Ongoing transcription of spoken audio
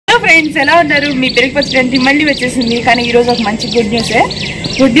Friends ఎలా ఉన్నారు? మీ పెరుగు పచ్చడి మళ్ళీ వచ్చేసింది. కానీ ఈరోజు ఒక మంచి గుడ్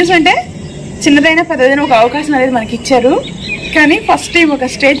న్యూస్ అంటే చిన్నదైనా పెద్దదైనా ఒక అవకాశం అనేది మనకి ఇచ్చారు. కానీ ఫస్ట్ టైం ఒక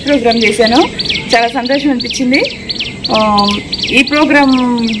స్టేజ్ ప్రోగ్రామ్ చేశాను. చాలా సంతోషం అనిపించింది. ఈ ప్రోగ్రామ్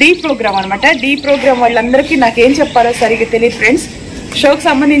డీ ప్రోగ్రామ్ అనమాట. డీ ప్రోగ్రామ్ వాళ్ళందరికీ నాకేం చెప్పాలో సరిగ్గా తెలియదు ఫ్రెండ్స్. షోకి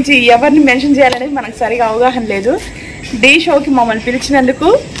సంబంధించి ఎవరిని మెన్షన్ చేయాలనేది మనకు సరిగా అవగాహన లేదు. డీ షోకి మమ్మల్ని పిలిచినందుకు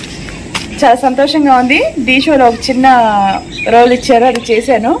చాలా సంతోషంగా ఉంది. డీ షోలో ఒక చిన్న రోల్ ఇచ్చారు, అది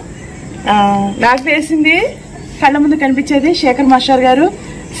చేశాను. నాకు తెలిసింది కళ్ళ ముందు కనిపించేది శేఖర్ మాస్టర్ గారు,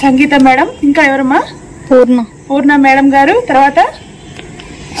 సంగీత మేడం, ఇంకా ఎవరమ్మా? పూర్ణ మేడం గారు, తర్వాత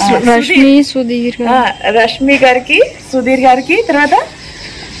రష్మి గారికి, సుధీర్ గారికి, తర్వాత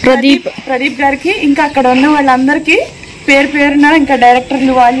ప్రదీప్ గారికి, ఇంకా అక్కడ ఉన్న వాళ్ళందరికీ పేరు పేరున, ఇంకా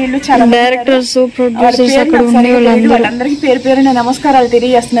డైరెక్టర్లు వాళ్ళు చాలా డైరెక్టర్స్ వాళ్ళందరికీ పేరు పేరున నమస్కారాలు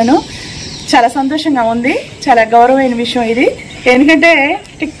తెలియజేస్తున్నాను. చాలా సంతోషంగా ఉంది. చాలా గౌరవమైన విషయం ఇది. ఎందుకంటే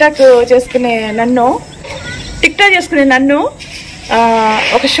టిక్ టాక్ చేసుకునే నన్ను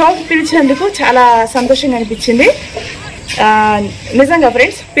ఒక షోకి పిలిచినందుకు చాలా సంతోషంగా అనిపించింది. నిజంగా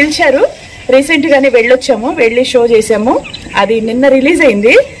ఫ్రెండ్స్ పిలిచారు. రీసెంట్గానే వెళ్ళి షో చేసాము. అది నిన్న రిలీజ్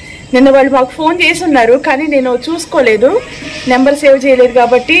అయింది. నిన్న వాళ్ళు మాకు ఫోన్ చేసి ఉన్నారు, కానీ నేను చూసుకోలేదు, నెంబర్ సేవ్ చేయలేదు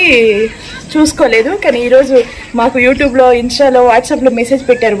కాబట్టి చూసుకోలేదు. కానీ ఈరోజు మాకు యూట్యూబ్లో, ఇన్స్టాలో, వాట్సాప్లో మెసేజ్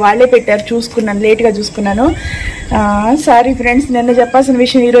పెట్టారు, వాళ్ళే పెట్టారు. చూసుకున్నాను, లేట్గా చూసుకున్నాను. సారీ ఫ్రెండ్స్, నిన్న చెప్పాల్సిన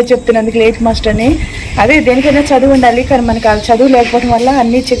విషయం ఈరోజు చెప్తున్నందుకు లేట్ మాస్టర్ అని. అదే దేనికైనా చదువు ఉండాలి, కానీ మనకు ఆ చదువు లేకపోవడం వల్ల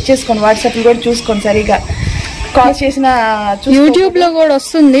అన్నీ చెక్ చేసుకోండి, వాట్సాప్లో కూడా చూసుకోండి సరిగా. కాల్ చేసిన యూట్యూబ్ లో కూడా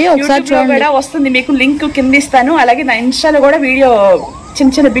వస్తుంది, కూడా వస్తుంది. మీకు లింక్ కింద ఇస్తాను. అలాగే నా ఇన్స్టాలో కూడా వీడియో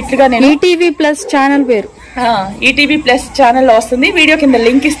చిన్న బిట్లుగా నేను ఈటీవీ ప్లస్ ఛానల్ పేరు ఈటీవీ ప్లస్ ఛానల్లో వస్తుంది. వీడియో కింద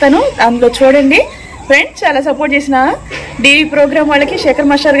లింక్ ఇస్తాను, అందులో చూడండి ఫ్రెండ్స్. చాలా సపోర్ట్ చేసిన డీవీ ప్రోగ్రామ్ వాళ్ళకి, శేఖర్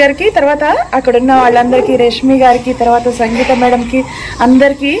మాస్టర్ గారికి, తర్వాత అక్కడ ఉన్న వాళ్ళందరికీ, రష్మి గారికి, తర్వాత సంగీత మేడంకి,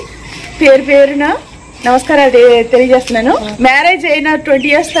 అందరికీ పేరు పేరున నమస్కారాలు తెలియజేస్తున్నాను. మ్యారేజ్ అయిన 20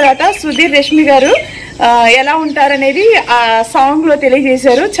 years తర్వాత సుధీర్, రష్మి గారు ఎలా ఉంటారనేది ఆ సాంగ్ లో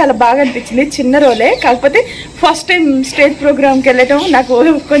తెలియజేశారు. చాలా బాగా అనిపించింది. చిన్న రోలే, కాకపోతే ఫస్ట్ టైం స్టేజ్ ప్రోగ్రామ్కి వెళ్ళటం నాకు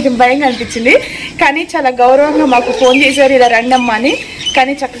కొంచెం భయంగా అనిపించింది. కానీ చాలా గౌరవంగా మాకు ఫోన్ చేశారు, ఇలా రండమ్మా అని.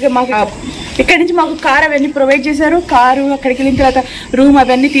 కానీ చక్కగా మాకు ఇక్కడి నుంచి మాకు కార్ అవన్నీ ప్రొవైడ్ చేశారు. కారు అక్కడికి వెళ్ళిన తర్వాత రూమ్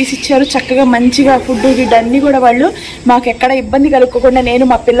అవన్నీ తీసిచ్చారు. చక్కగా మంచిగా ఫుడ్ గిడ్ అన్నీ కూడా వాళ్ళు మాకు ఎక్కడ ఇబ్బంది కలుక్కోకుండా నేను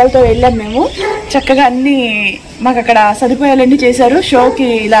మా పిల్లలతో వెళ్ళాము. మేము చక్కగా అన్నీ మాకు అక్కడ సదుపాయాలన్నీ చేశారు. షోకి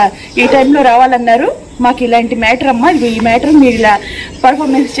ఇలా ఈ టైంలో రావాలన్నారు. మాకు ఇలాంటి మ్యాటర్ అమ్మా, ఈ మ్యాటర్ మీరు ఇలా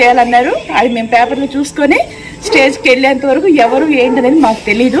పర్ఫార్మెన్స్ చేయాలన్నారు. అది మేము పేపర్లో చూసుకొని స్టేజ్కి వెళ్ళేంత వరకు ఎవరు ఏంటనేది మాకు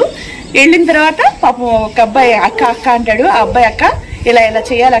తెలీదు. వెళ్ళిన తర్వాత పాపం ఒక అబ్బాయి అక్క అంటాడు. ఆ అబ్బాయి అక్క ఇలా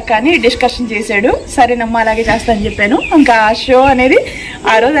చేయాలక్క అని డిస్కషన్ చేశాడు. సరేనమ్మా అలాగే చేస్తా అని చెప్పాను. ఇంకా ఆ షో అనేది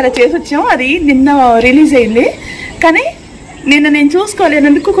ఆ రోజు అలా చేసి వచ్చాము. అది నిన్న రిలీజ్ అయింది. కానీ నిన్న నేను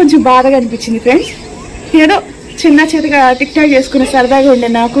చూసుకోలేనందుకు కొంచెం బాధగా అనిపించింది ఫ్రెండ్స్. ఏదో చిన్న చేతిగా టిక్ టాక్ చేసుకుని సరదాగా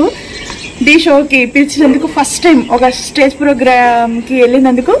ఉండే నాకు డీ షోకి పిలిచినందుకు, ఫస్ట్ టైం ఒక స్టేజ్ ప్రోగ్రామ్కి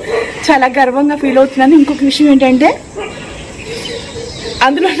వెళ్ళినందుకు చాలా గర్వంగా ఫీల్ అవుతున్నాను. ఇంకొక విషయం ఏంటంటే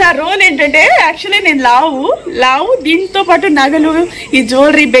అందులో నా రోల్ ఏంటంటే, యాక్చువల్లీ నేను లావు దీంతో పాటు నగలు, ఈ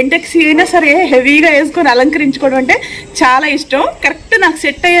జ్యువెలరీ, బెంటెక్స్ అయినా సరే హెవీగా వేసుకొని అలంకరించుకోవడం అంటే చాలా ఇష్టం. కరెక్ట్ నాకు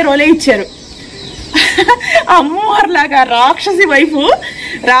సెట్ అయ్యే రోలే ఇచ్చారు. అమ్మవారిలాగా రాక్షసి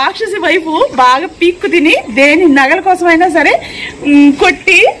వైపు బాగా పీక్కు తిని దేని నగల కోసమైనా సరే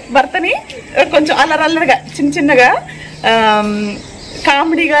కొట్టి భర్తని కొంచెం అల్లరల్లరిగా చిన్నగా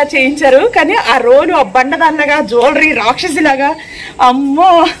కామెడీగా చేయించారు. కానీ ఆ రోలు ఆ బండదాన్లాగా, జ్యువెలరీ రాక్షసిలాగా,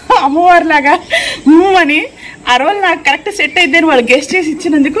 అమ్మవారిలాగా అని ఆ రోల్ నాకు కరెక్ట్ సెట్ అయిద్దని వాళ్ళు గెస్ట్ చేసి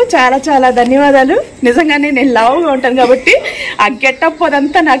ఇచ్చినందుకు చాలా చాలా ధన్యవాదాలు. నిజంగానే నేను లావుగా ఉంటాను కాబట్టి ఆ గెటప్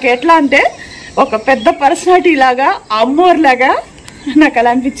అదంతా నాకు ఎట్లా అంటే ఒక పెద్ద పర్సనాలిటీ లాగా, అమ్మవారిలాగా నాకు అలా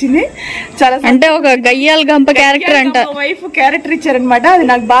అనిపించింది. చాలా అంటే ఒక గయ్యాల్ గంప క్యారెక్టర్ అంట, వైఫ్ క్యారెక్టర్ ఇచ్చారనమాట. అది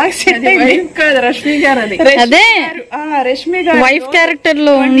నాకు బాగా సెట్ అయింది. రష్మి గారు అదే రష్మి గారు వైఫ్ క్యారెక్టర్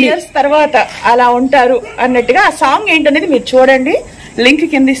లో 20 years తర్వాత అలా ఉంటారు అన్నట్టుగా. ఆ సాంగ్ ఏంటనేది మీరు చూడండి, లింక్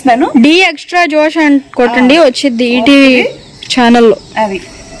కింద ఇస్తాను. డి ఎక్స్ట్రా జోష్ అని కొట్టండి, వచ్చింది ఈటీవీ ఛానల్లో. అది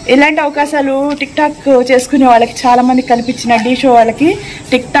ఇలాంటి అవకాశాలు టిక్ టాక్ చేసుకునే వాళ్ళకి చాలా మంది కల్పించిన డీ షో వాళ్ళకి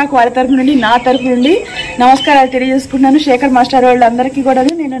టిక్ టాక్ వాళ్ళ తరపు నుండి, నా తరపు నుండి నమస్కారాలు తెలియజేసుకున్నాను. శేఖర్ మాస్టర్ వాళ్ళందరికీ కూడా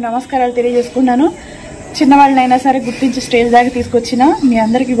నేను నమస్కారాలు తెలియజేసుకున్నాను. చిన్నవాళ్ళనైనా సరే గుర్తించి స్టేజ్ దాకా తీసుకొచ్చిన మీ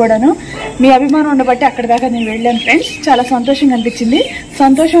అందరికీ కూడాను మీ అభిమానం ఉండబట్టి అక్కడి దాకా నేను వెళ్ళాను ఫ్రెండ్స్. చాలా సంతోషంగా అనిపించింది.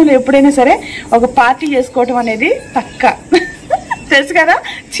 సంతోషంలో ఎప్పుడైనా సరే ఒక పార్టీ చేసుకోవటం అనేది పక్కా తెలుసు కదా.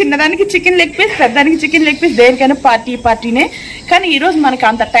 చిన్నదానికి chicken leg piece, పెద్దదానికి chicken leg piece, దేనికైనా పార్టీనే. కానీ ఈరోజు మనకు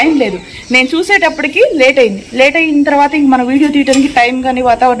అంత టైం లేదు. నేను చూసేటప్పటికి లేట్ అయింది. లేట్ అయిన తర్వాత ఇంక మన వీడియో తీయడానికి టైం కానీ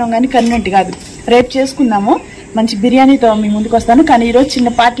వాతావరణం కానీ కన్వీనెంట్ కాదు. రేపు చేసుకుందాము. మంచి బిర్యానీతో మీ ముందుకు వస్తాను. కానీ ఈరోజు చిన్న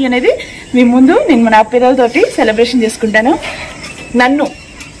పార్టీ అనేది మీ ముందు నేను నా పిల్లలతోటి సెలబ్రేషన్ చేసుకుంటాను. నన్ను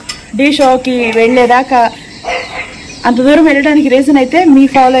ఢీ షోకి వెళ్ళేదాకా అంత దూరం వెళ్ళడానికి రీజన్ అయితే మీ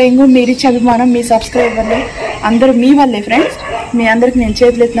ఫాలోయింగ్, మీరు ఇచ్చే అభిమానం, మీ సబ్స్క్రైబర్లు అందరూ మీ వల్లే ఫ్రెండ్స్. మీ అందరికి నేను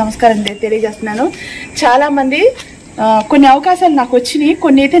చేతులెత్తి నమస్కారం తెలియజేస్తున్నాను. చాలా మంది కొన్ని అవకాశాలు నాకు వచ్చినాయి,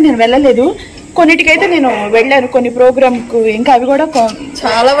 కొన్ని అయితే నేను వెళ్ళలేదు, కొన్నిటికైతే నేను వెళ్ళాను కొన్ని ప్రోగ్రామ్ కు. ఇంకా అవి కూడా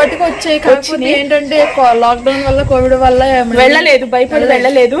చాలా వాటికి వచ్చాయి. కాకపోతే ఏంటంటే లాక్డౌన్ వల్ల, కోవిడ్ వల్ల వెళ్ళలేదు, భయపడి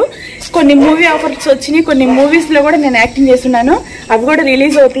వెళ్ళలేదు. కొన్ని మూవీ ఆఫర్స్ వచ్చినాయి, కొన్ని మూవీస్ లో కూడా నేను యాక్టింగ్ చేస్తున్నాను. అవి కూడా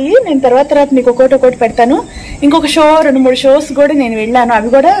రిలీజ్ అవుతాయి. నేను తర్వాత మీకు ఒకటి పెడతాను. ఇంకొక షో 2-3 షోస్ కూడా నేను వెళ్ళాను.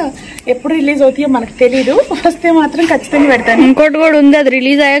 అవి కూడా ఎప్పుడు రిలీజ్ అవుతాయో మనకు తెలీదు. వస్తే మాత్రం ఖచ్చితంగా పెడతాను. ఇంకోటి కూడా ఉంది, అది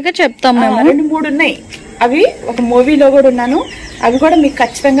రిలీజ్ అయ్యాక చెప్తాం. 2-3 ఉన్నాయి. అవి ఒక మూవీలో కూడా ఉన్నాను. అవి కూడా మీకు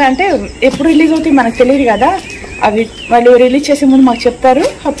ఖచ్చితంగా, అంటే ఎప్పుడు రిలీజ్ అవుతాయి మనకు తెలియదు కదా, అవి వాళ్ళు రిలీజ్ చేసే ముందు మాకు చెప్తారు.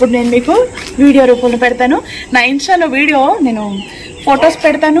 అప్పుడు నేను మీకు వీడియో రూపంలో పెడతాను. నా ఇన్స్టాలో వీడియో నేను ఫొటోస్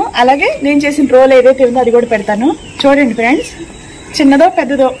పెడతాను. అలాగే నేను చేసిన రోల్ ఏదైతే ఉందో అది కూడా పెడతాను. చూడండి ఫ్రెండ్స్, చిన్నదో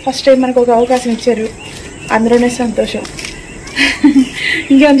పెద్దదో ఫస్ట్ టైం మనకు ఒక అవకాశం ఇచ్చారు, అందులోనే సంతోషం.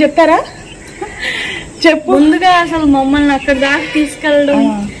 ఇంకేమైనా చెప్తారా? చెప్పు. ముందుగా అసలు మమ్మల్ని అక్కడ దాకా తీసుకెళ్ళడం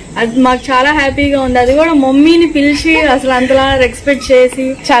అది మాకు చాలా హ్యాపీగా ఉంది. అది కూడా మమ్మీని పిలిచి అసలు అంతలా రెస్పెక్ట్ చేసి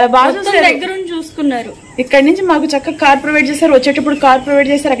చాలా బాగా దగ్గర చూసుకున్నారు. ఇక్కడ నుంచి మాకు చక్కగా కార్ ప్రొవైడ్ చేశారు. వచ్చేటప్పుడు కార్ ప్రొవైడ్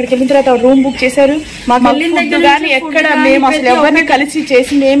చేశారు. అక్కడికి వెళ్ళిన తర్వాత రూమ్ బుక్ చేశారు. మాకు వెళ్ళిన దగ్గర కానీ ఎక్కడ మేము అసలు ఎవరిని కలిసి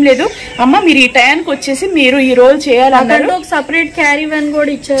చేసింది ఏం లేదు. అమ్మ మీరు ఈ టైంకి వచ్చేసి మీరు ఈ రోల్ చేయాలన్నారు. ఒక సపరేట్ క్యారీ వ్యాన్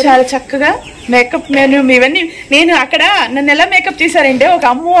కూడా ఇచ్చారు. చాలా చక్కగా మేకప్ ఇవన్నీ నేను అక్కడ నన్ను ఎలా మేకప్ చేశారంటే, ఒక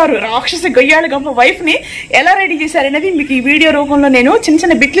అమ్మవారు రాక్షసి గొయ్యాళ గొప్ప వైఫ్ ని ఎలా రెడీ చేశారనేది మీకు ఈ వీడియో రూపంలో నేను చిన్న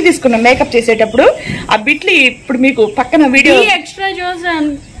చిన్న బిట్లు తీసుకున్నాను మేకప్ చేసేటప్పుడు. ఆ బిట్లు ఇప్పుడు మీకు పక్కన వీడియో ఎక్స్ట్రా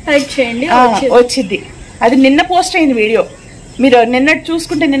టైప్ చేయండి వచ్చింది. అది నిన్న పోస్ట్ అయింది వీడియో. మీరు నిన్న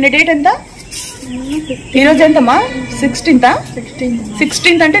చూసుకుంటే నిన్న డేట్ ఎంత, ఈరోజు ఎంతమ్మా?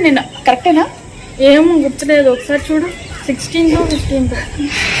 16th అంటే నిన్న కరెక్టేనా? ఏమో గుర్తులేదు, ఒకసారి చూడు. 16th 15th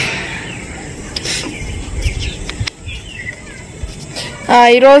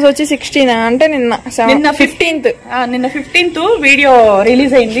ఈరోజు వచ్చి 16 అంటే నిన్న 15th వీడియో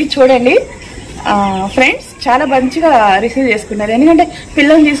రిలీజ్ అయింది. చూడండి ఫ్రెండ్స్, చాలా మంచిగా రిసీవ్ చేసుకున్నారు. ఎందుకంటే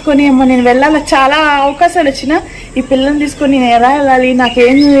పిల్లల్ని తీసుకొని అమ్మ నేను వెళ్ళాలి, చాలా అవకాశాలు వచ్చినా ఈ పిల్లల్ని తీసుకొని నేను ఎలా వెళ్ళాలి,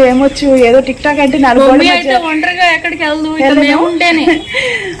 నాకేం ఏమొచ్చు, ఏదో టిక్ టాక్ అంటే ఒంటరిగా ఎక్కడికి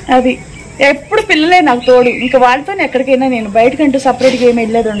అది ఎప్పుడు పిల్లలే నాకు తోడు. ఇంకా వాళ్ళతో ఎక్కడికైనా నేను బయటకంటూ సపరేట్ గా ఏమి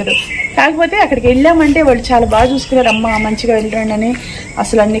వెళ్ళేది ఉండదు. కాకపోతే అక్కడికి వెళ్ళామంటే వాళ్ళు చాలా బాగా చూసుకున్నారు. అమ్మ మంచిగా వెళ్ళరండి అని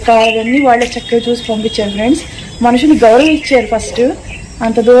అసలు అన్ని కావాలన్నీ వాళ్ళే చక్కగా చూసి పంపించారు. ఫ్రెండ్స్, మనుషుని గౌరవం ఇచ్చారు. ఫస్ట్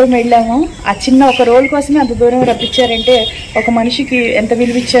అంత దూరం వెళ్ళాము, ఆ చిన్న ఒక రోల్ కోసమే అంత దూరం రప్పించారంటే ఒక మనిషికి ఎంత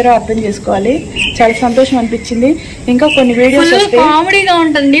విలువ ఇచ్చారో అర్థం చేసుకోవాలి. చాలా సంతోషం అనిపించింది. ఇంకా కొన్ని వీడియోస్ కామెడీగా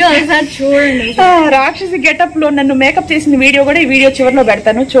ఉంటుంది, ఒకసారి చూడండి. రాక్షసి గెటప్ లో నన్ను మేకప్ చేసిన వీడియో కూడా ఈ వీడియో చివరిలో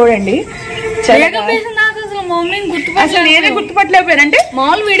పెడతాను, చూడండి. అసలు నేనే గుర్తుపట్టలేకపోయానంటే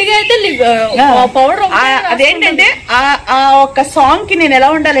మామూలు విడిగా అయితే పౌడర్ అదేంటంటే ఆ ఒక్క సాంగ్ కి నేను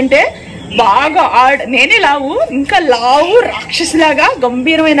ఎలా ఉండాలంటే బాగా నేనే లావు, ఇంకా లావు రాక్షసులాగా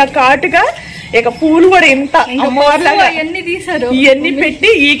గంభీరమైన కాటుగా, ఇక పూలు కూడా ఎంత అమ్మవారిలాగా ఇవన్నీ పెట్టి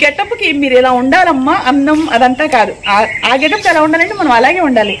ఈ గెటప్ కి మీరు ఇలా ఉండాలమ్మా, అన్నం అదంతా కాదు. ఆ గెటప్ ఎలా ఉండాలంటే మనం అలాగే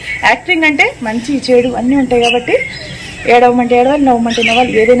ఉండాలి. యాక్టింగ్ అంటే మంచి చెడు అన్ని ఉంటాయి కాబట్టి ఏడవమంటే ఏడవాలి, నవ్వమంటే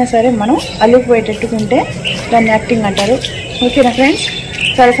నవ్వాలి, ఏదైనా సరే మనం అల్లుకుపోయేటట్టుకుంటే దాన్ని యాక్టింగ్ అంటారు. ఓకేనా ఫ్రెండ్స్,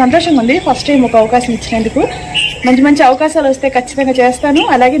 చాలా సంతోషంగా ఉంది ఫస్ట్ టైం ఒక అవకాశం ఇచ్చినందుకు. మంచి మంచి అవకాశాలు వస్తే ఖచ్చితంగా చేస్తాను.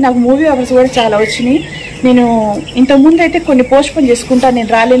 అలాగే నాకు మూవీ ఆఫర్స్ కూడా చాలా వచ్చినాయి. నేను ఇంతకుముందు అయితే కొన్ని పోస్ట్ పోన్ చేసుకుంటాను,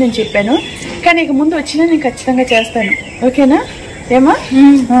 నేను రాలేనని చెప్పాను. కానీ ఇక ముందు వచ్చినా నేను ఖచ్చితంగా చేస్తాను. ఓకేనా ఏమా?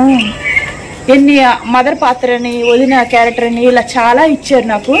 ఎన్ని మదర్ పాత్రని, వదిన క్యారెక్టర్ అని ఇలా చాలా ఇచ్చారు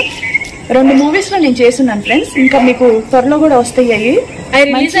నాకు. 2 మూవీస్ లో నేను చేస్తున్నాను ఫ్రెండ్స్. ఇంకా మీకు త్వరలో కూడా వస్తాయి.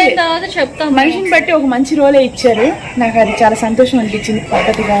 మనిషిని బట్టి ఒక మంచి రోలే ఇచ్చారు. నాకు అది చాలా సంతోషం అనిపించింది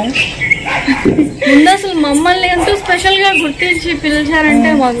పద్ధతిగా. ముందు అసలు మమ్మల్ని ఎంతో స్పెషల్ గా గుర్తించి పిలిచారంటే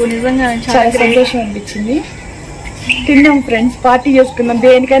మాకు నిజంగా చాలా సంతోషం అనిపించింది. తిన్నాం ఫ్రెండ్స్, పార్టీ చేసుకున్నాం.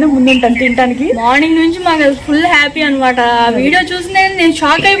 దేనికైనా ముందుంటాను తినడానికి. మార్నింగ్ నుంచి మాకు ఫుల్ హ్యాపీ అనమాట. ఆ వీడియో చూసి నేను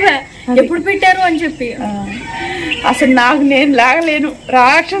షాక్ అయిపోయా, ఎప్పుడు పెట్టారు అని చెప్పి. అసలు నాకు నేను లాగలేను,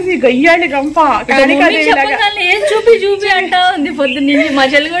 రాక్షసి గయ్యాళి గంప ఏం చూపి అంటా ఉంది పొద్దున్న నుంచి. మా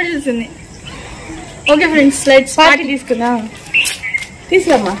చెల్లి కూడా చూసింది. ఓకే ఫ్రెండ్స్, లెట్స్ పార్టీ తీసుకుందాం.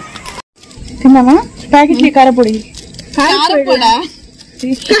 తీసుకురమ్మా, తిన్నామా? ప్యాకెట్ కారపొడి.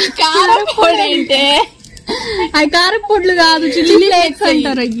 కారపొడి అంటే అవి కారపొడులు కాదు, చిల్లీ ఫ్లేక్స్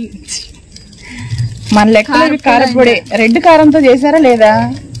అంటారు. అవి మన లెక్కలో కారపొడి. రెడ్ కారంతో చేశారా లేదా?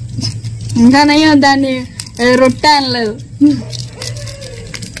 ఇంకా నయ్యో దాన్ని రొట్టె అనలేదు.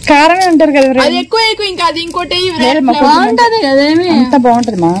 కారమే అంటారు కదా, అది ఎక్కువ ఇంకా అది ఇంకోటి బాగుంటది కదేమి, అంత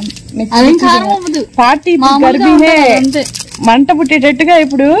బాగుంటది మా పార్టీ గర్భిణే మంట పుట్టేటట్టుగా.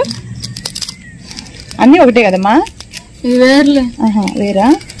 ఇప్పుడు అన్ని ఒకటే కదమ్మా, వేర్లే వేరా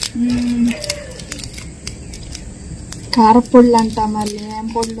కారపొడులు అంట. మళ్ళీ ఏం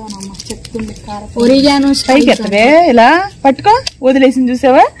పొడిలోనమ్మా చెప్తుంది, ఒరిగాను పైకి ఎత్తవే, ఇలా పట్టుకో వదిలేసింది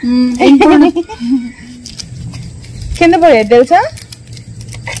చూసావా, కింద పోయేది తెలుసా,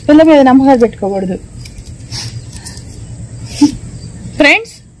 పిల్ల మీద నమ్మకాలు పెట్టుకోకూడదు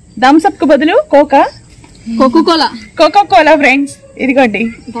ఫ్రెండ్స్. థమ్స్అప్ కు బదులు కోకా కోలా ఫ్రెండ్స్. ఇదిగోండి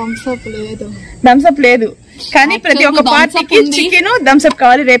థమ్స్అప్ లేదు కానీ ప్రతి ఒక్క పార్టీకి చికెన్ థమ్స్అప్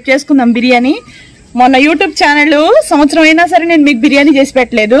కావాలి. రేపు చేసుకుందాం బిర్యానీ. మొన్న యూట్యూబ్ ఛానల్ సంవత్సరం అయినా సరే నేను మీకు బిర్యానీ చేసి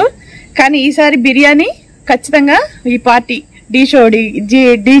పెట్టలేదు, కానీ ఈసారి బిర్యానీ ఖచ్చితంగా ఈ పార్టీ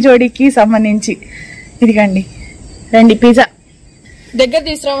ఢీ జోడీకి సంబంధించి. ఇదిగోండి రండి, పిజ్జా దగ్గర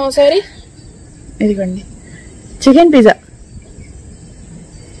తీసుకురామా ఒకసారి. ఇదిగోండి చికెన్ పిజ్జా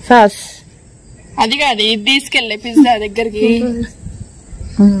సాస్. అది కాదు, ఇది తీసుకెళ్ళే పిజ్జా దగ్గరికి.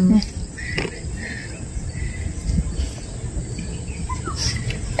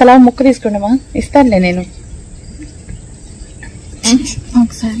 తలా ముక్క తీసుకోండమ్మా, ఇస్తానులే నేను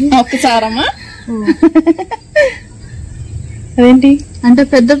ఒక్కసారమ్మా. అదేంటి అంటే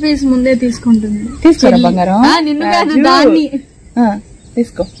పెద్ద పీస్ ముందే తీసుకుంటుంది. తీసుకోరా బంగారం, నిన్ను కాదు దాన్ని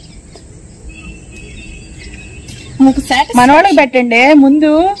తీసుకో. మన వాళ్ళకి పెట్టండి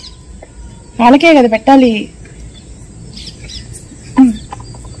ముందు, వాళ్ళకే కదా పెట్టాలి.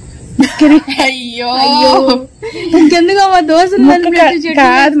 అయ్యో ఇంకెందుకు దోశలు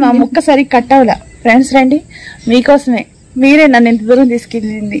కాదు మా ముక్క సరిగ్గా కట్ అవ్వలా. ఫ్రెండ్స్ రండి, మీకోసమే, మీరే నన్ను ఇంత దూరం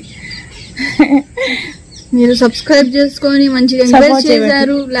తీసుకెళ్ళింది. మీరు సబ్స్క్రైబ్ చేసుకొని మంచిగా ఎంకరేజ్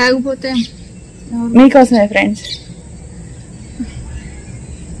చేశారు, లేకపోతే మీకోసమే ఫ్రెండ్స్.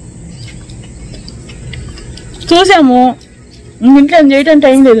 చూసాము, ఇంట్లో చేయటం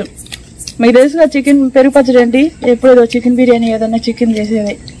టైం లేదు. మీకు తెలుసుగా చికెన్ పెరుగు పచ్చడి ఏంటి, ఎప్పుడేదో చికెన్ బిర్యానీ ఏదన్నా చికెన్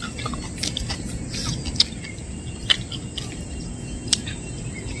చేసేది.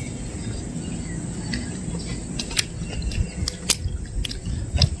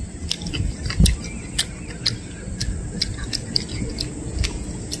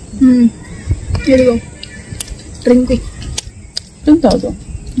 ఇదిగో డ్రింక్ తాగుతాం.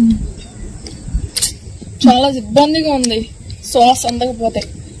 చాలా ఇబ్బందిగా ఉంది సాస్ అందకపోతే.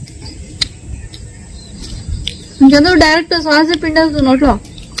 ఇంకెందుకు డైరెక్ట్ సాస్ పిండేస్తుంది నోట్లో,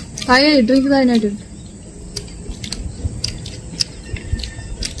 తాగే డ్రింక్ తాగినట్టు.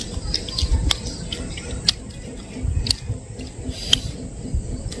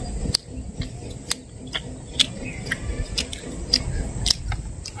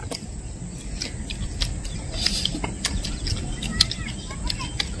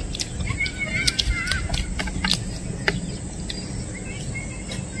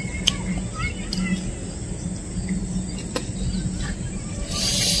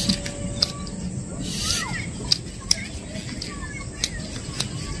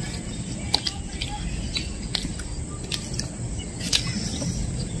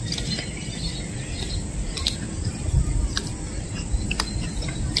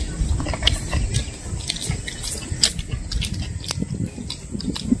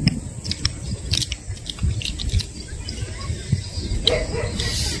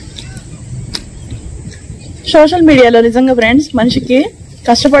 సోషల్ మీడియాలో నిజంగా ఫ్రెండ్స్ మనిషికి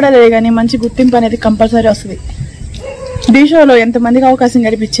కష్టపడాలే కానీ మంచి గుర్తింపు అనేది కంపల్సరీ వస్తుంది. ఢీ షోలో ఎంతమందికి అవకాశం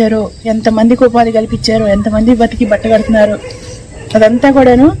కల్పించారో, ఎంతమందికి ఉపాధి కల్పించారో, ఎంతమంది బతికి బట్ట కడుతున్నారో, అదంతా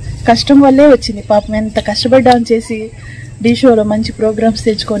కూడాను కష్టం వల్లే వచ్చింది. పాపం ఎంత కష్టపడ్డామని చేసి ఢీ షోలో మంచి ప్రోగ్రామ్స్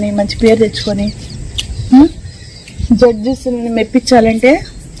తెచ్చుకొని మంచి పేరు తెచ్చుకొని జడ్జెస్ మెప్పించాలంటే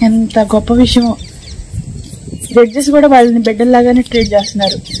ఎంత గొప్ప విషయమో. జడ్జెస్ కూడా వాళ్ళని బిడ్డల్లాగానే ట్రీట్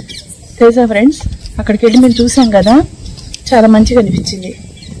చేస్తున్నారు తెలుసా ఫ్రెండ్స్. అక్కడికి వెళ్ళి మేము చూసాం కదా, చాలా మంచిగా అనిపించింది.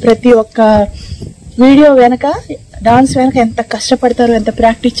 ప్రతి ఒక్క వీడియో వెనక, డాన్స్ వెనక ఎంత కష్టపడతారో, ఎంత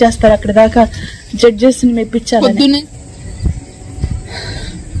ప్రాక్టీస్ చేస్తారో అక్కడ దాకా జడ్జెస్ ని మెప్పించాలని.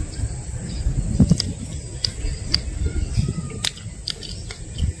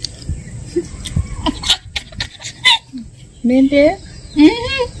 ఏంటి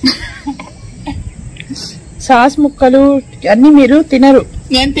సాస్ ముక్కలు అన్ని మీరు తినరు.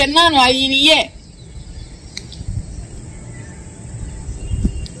 నేను తిన్నాను, అవి నీయే.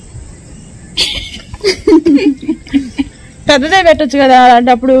 పెద్దదే పెట్టచ్చు కదా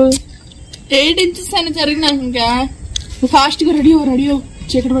అలాంటప్పుడు. 8 inches అని జరిగినాక ఇంకా ఫాస్ట్ గా రెడీ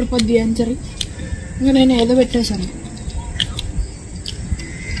చీకటి పడిపోద్ది అని జరిగి ఇంకా నేను ఏదో పెట్టేశాను.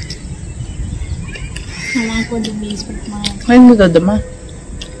 ఎందుకు వద్దమ్మా,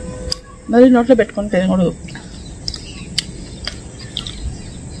 మరి నోట్లో పెట్టుకుంటే కూడా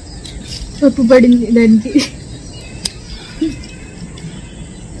ఉప్పు పడింది దానికి.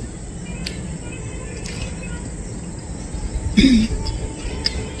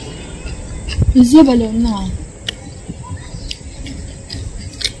 పిజ్జా భలే ఉందా.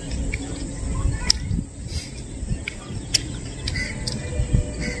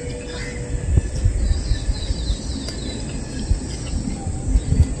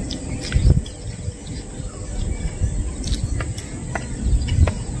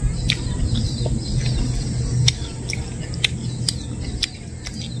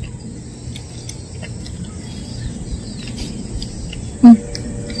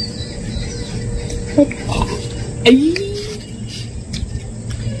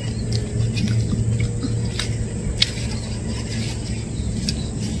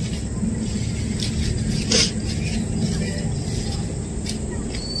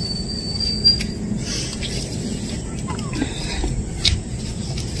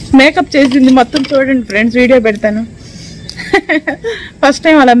 మేకప్ చేసింది మొత్తం చూడండి ఫ్రెండ్స్, వీడియో పెడతాను. ఫస్ట్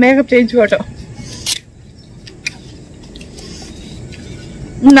టైం అలా మేకప్ చేయించుకోవటం.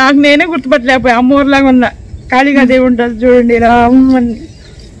 నాకు నేనే గుర్తుపట్టలేకపోయా, అమ్మోర్లాగా ఉన్నా. ఖాళీగా అదే ఉంటుంది చూడండి, ఇలా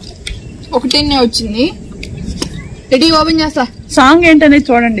ఒకటేనే వచ్చింది. రెడీ ఓపెన్ చేస్తా. సాంగ్ ఏంటనేది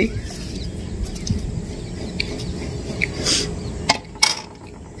చూడండి.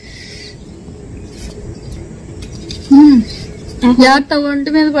 జాగ్రత్త ఒంటి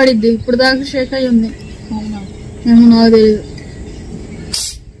మీద పడిద్ది. ఇప్పుడు దాకా షేక్ అయి ఉంది. నాకు తెలియదు.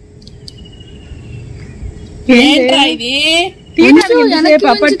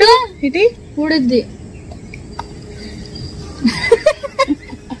 ఊడిద్ది.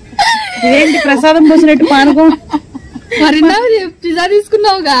 ఏంటి ప్రసాదం పోసినట్టు పానకం. మరి పిజ్జా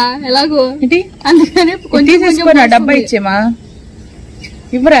తీసుకున్నావుగా ఎలాగో, అందుకని కొంచెం తీసుకున్నా. డబ్బా ఇచ్చేమా?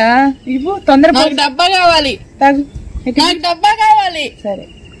 ఇవ్వరా? ఇవ్వు తొందరగా. డబ్బా కావాలి. తాగు. నాకు డబ్బా కావాలి. సరే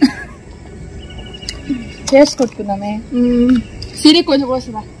చేసుకొట్టుకుందామే. సిరి కొంచెం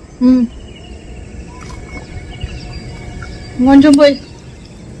పోస్తుందా? కొంచెం పోయి.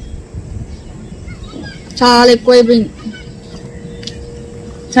 చాలా ఎక్కువైపోయింది.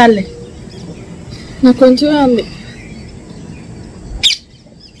 చాలే, నాకు కొంచెమే ఉంది.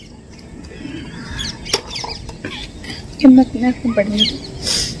 కింద నాప్కిన్ పడింది.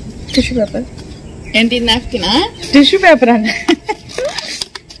 Tissue paper. ఏంటి నాప్కినా? టిష్యూ పేపర్ అండి.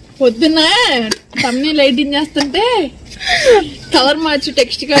 పొద్దున్న తమ్ముని లైటింగ్ చేస్తుంటే కలర్ మార్చి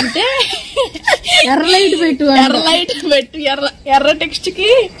టెక్స్ట్ కంటే ఎర్ర లైట్ పెట్టు, ఎర్ర లైట్ పెట్టు, ఎర్ర టెక్స్ట్ కి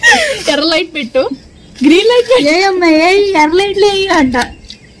ఎర్ర లైట్ పెట్టు, గ్రీన్ లైట్ ఎర్ర లైట్లు వేయి అంట.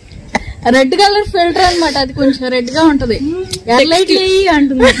 రెడ్ కలర్ ఫిల్టర్ అనమాట, అది కొంచెం రెడ్ గా ఉంటది. ఎర్ర లైట్లు వేయి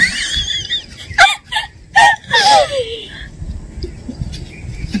అంటుంది.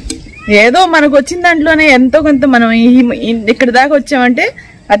 ఏదో మనకు వచ్చిన దాంట్లోనే ఎంతో కొంత మనం ఇక్కడ దాకా వచ్చామంటే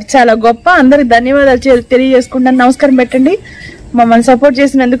అది చాలా గొప్ప. అందరికి ధన్యవాదాలు తెలియజేసుకుంటాను. నమస్కారం పెట్టండి. మమ్మల్ని సపోర్ట్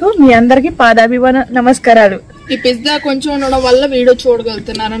చేసినందుకు మీ అందరికి పాదాభిమాన నమస్కారాలు. ఈ పిజ్జా కొంచెం ఉండడం వల్ల వీడియో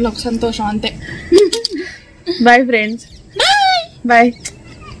చూడగలుగుతున్నారని ఒక సంతోషం, అంతే. Bye friends, bye.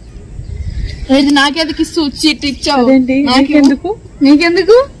 ఇది నాకెందుకు ఇస్తూ చీట్ ఇచ్చావు?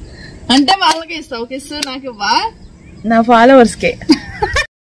 నీకెందుకు అంటే వాళ్ళకి ఇస్తావు కిస్సు, నాకు ఇవ్వా? నా ఫాలోవర్స్ కే.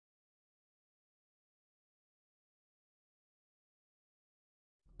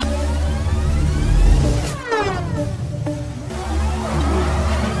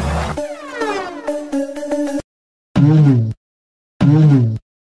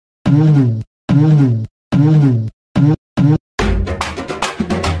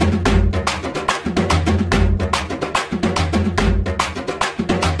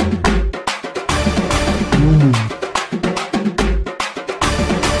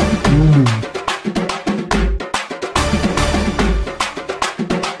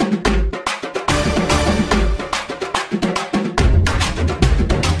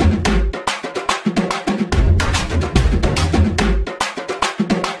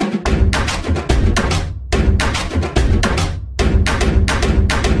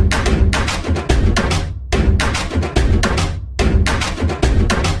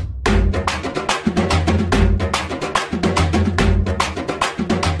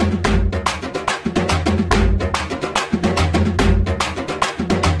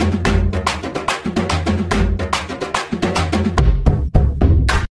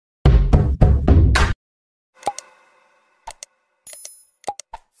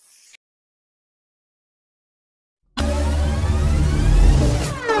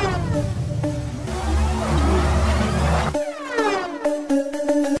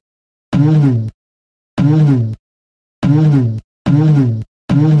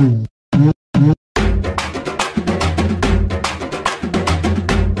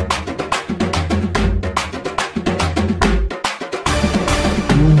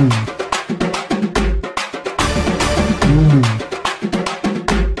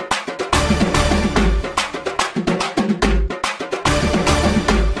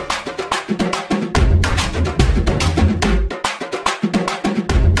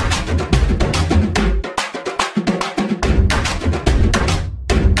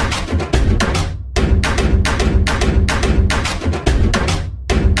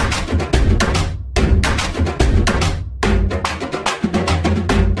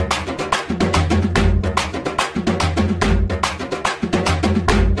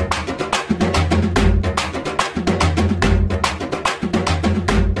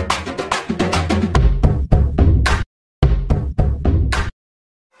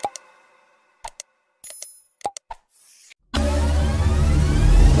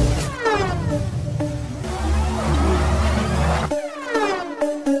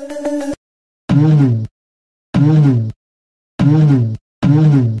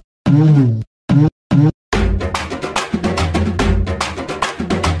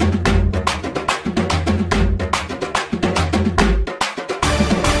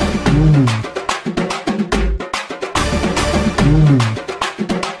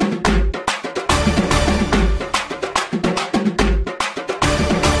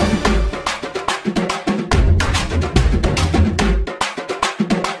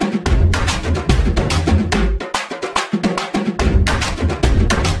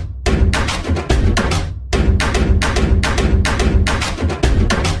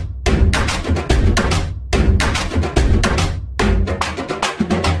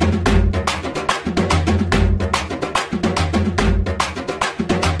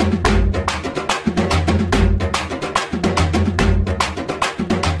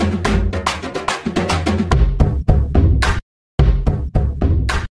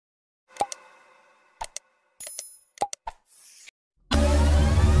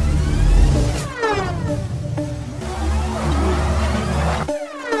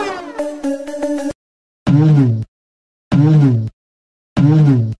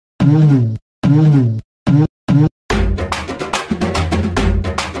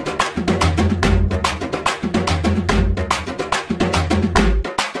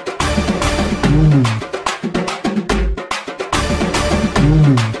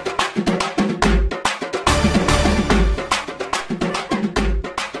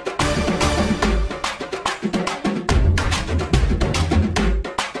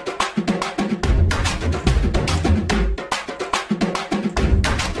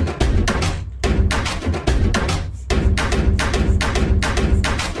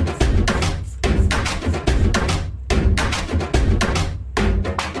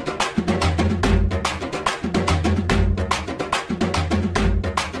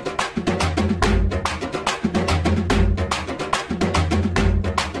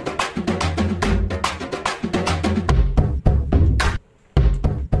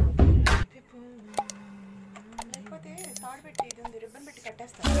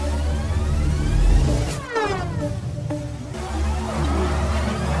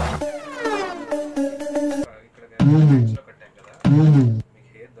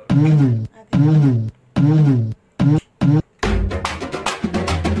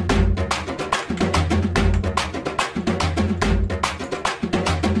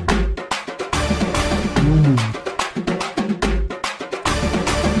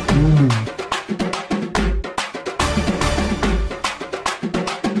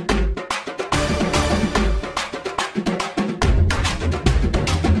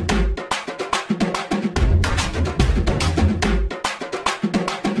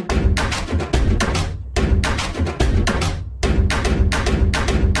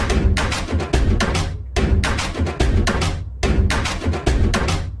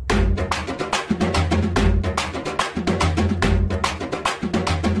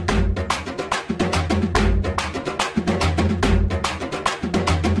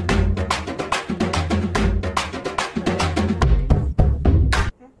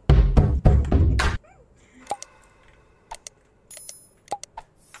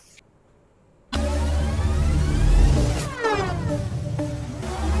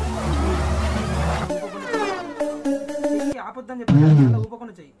 ఆపొద్దని చెప్పాను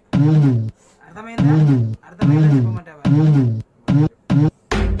ఊపకుండా చెయ్యి అర్థమైందా అర్థమైందా చెప్పమంటావా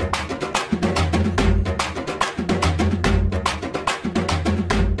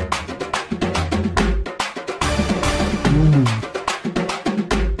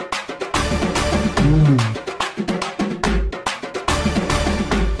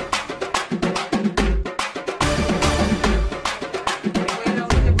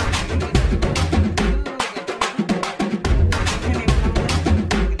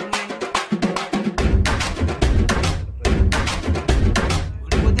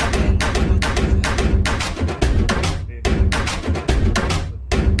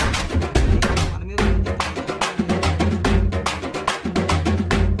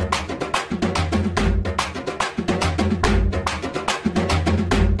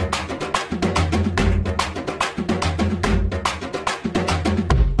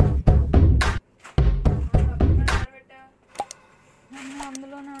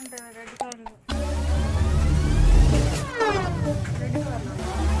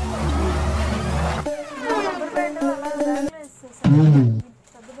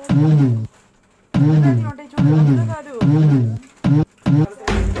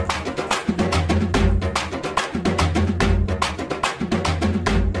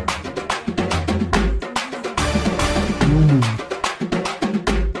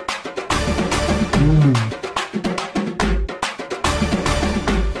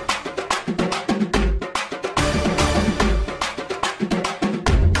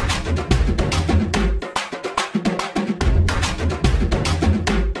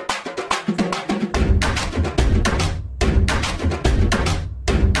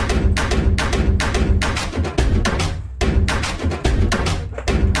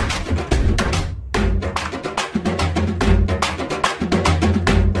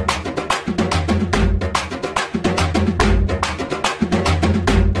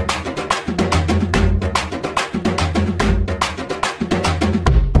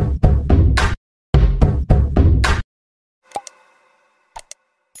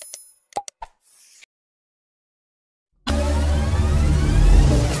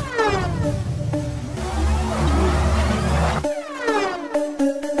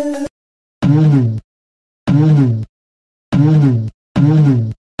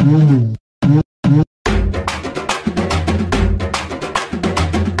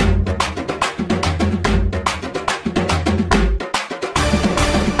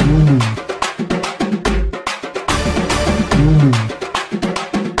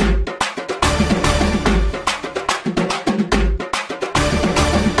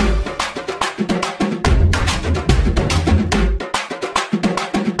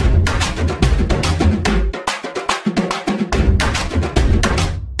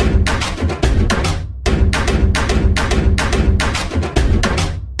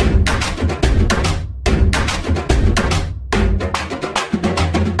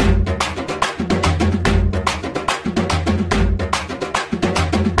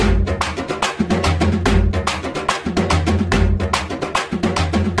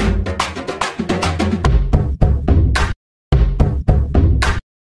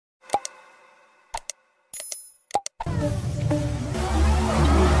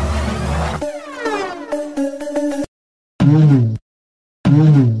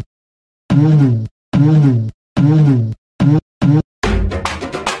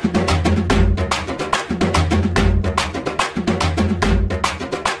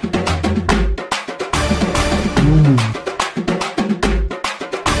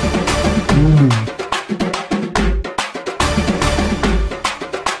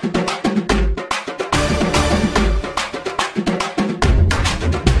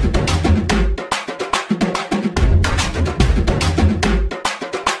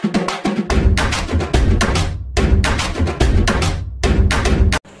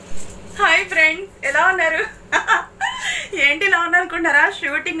ఏంటి ఇలా ఉన్నారనుకుంటారా?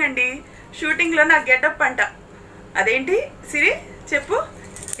 షూటింగ్ అండి. షూటింగ్ లో నా గెటప్ అంట. అదేంటి సిరి చెప్పు.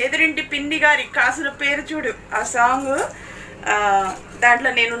 ఎదురింటి పిండి గారి కాసుల పేరు చూడు ఆ సాంగ్, దాంట్లో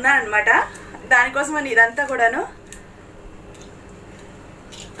నేనున్నానమాట. దానికోసమని ఇదంతా కూడాను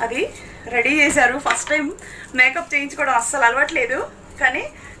అది రెడీ చేశారు. ఫస్ట్ టైం మేకప్ చేయించుకోవడం అస్సలు అలవాట్లేదు, కానీ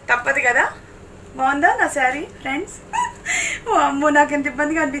తప్పదు కదా. బాగుందా నా శారీ ఫ్రెండ్స్? అమ్మో నాకు ఎంత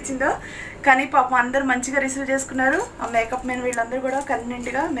ఇబ్బందిగా అనిపించిందో, కానీ పాపం అందరూ మంచిగా రిసీవ్ చేసుకున్నారు. ఆ మేకప్ మెన్ వీళ్ళందరూ కూడా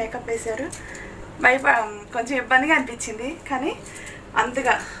కన్వీనెంట్గా మేకప్ వేశారు. కొంచెం ఇబ్బందిగా అనిపించింది, కానీ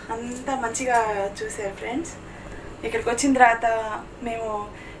అంత మంచిగా చూశారు ఫ్రెండ్స్. ఇక్కడికి వచ్చిన తర్వాత మేము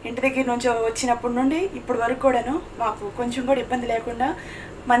ఇంటి దగ్గర నుంచి వచ్చినప్పటి నుండి ఇప్పటి వరకు కూడాను మాకు కొంచెం కూడా ఇబ్బంది లేకుండా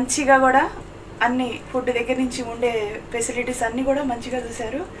మంచిగా కూడా అన్ని ఫుడ్ దగ్గర నుంచి ఉండే ఫెసిలిటీస్ అన్నీ కూడా మంచిగా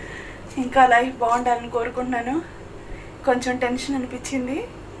చూశారు. ఇంకా లైఫ్ బాగుండాలని కోరుకుంటున్నాను. కొంచెం టెన్షన్ అనిపించింది,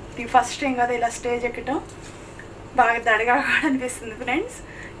 ఇది ఫస్ట్ టైం కదా ఇలా స్టేజ్ ఎక్కటం, బాగా దడగా కూడా అనిపిస్తుంది ఫ్రెండ్స్.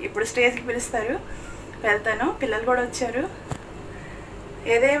 ఇప్పుడు స్టేజ్కి పిలుస్తారు, వెళ్తాను. పిల్లలు కూడా వచ్చారు.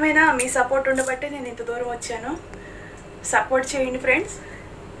 ఏదేమైనా మీ సపోర్ట్ ఉండబట్టే నేను ఇంత దూరం వచ్చాను. సపోర్ట్ చేయండి ఫ్రెండ్స్.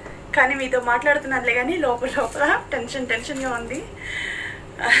 కానీ మీతో మాట్లాడుతున్నానులే కానీ లోపల టెన్షన్గా ఉంది.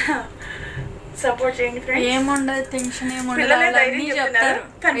 సపోర్ట్ చేయండి ఫ్రెండ్స్. ఏముండదు టెన్షన్, పిల్లలే ధైర్యం చెప్తున్నారు,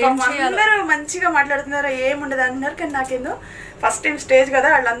 కానీ అందరూ మంచిగా మాట్లాడుతున్నారు, ఏముండదు అంటున్నారు. కానీ నాకేందో ఫస్ట్ టైం స్టేజ్ కదా,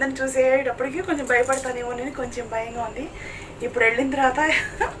 వాళ్ళందరినీ చూసేటప్పటికి కొంచెం భయపడతానేమో అని కొంచెం భయంగా ఉంది. ఇప్పుడు వెళ్ళిన తర్వాత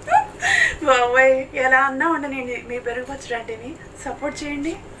బాబాయ్ ఎలా అన్నా ఉండనండి మీ పెరుగు పచ్చడి అంటేని. సపోర్ట్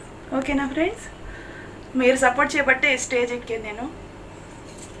చేయండి, ఓకేనా ఫ్రెండ్స్? మీరు సపోర్ట్ చేయబట్టే స్టేజ్ ఎక్కాను నేను.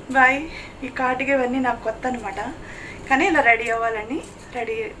 బాయ్. ఈ కాటుగా ఇవన్నీ నాకు కొత్త అనమాట, కానీ ఇలా రెడీ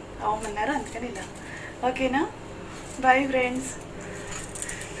అవ్వమన్నారు, అందుకని ఇలా. ఓకేనా? Bye friends.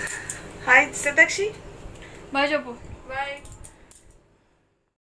 హాయ్ సతక్షి. బాయ్ చెప్పు. బాయ్.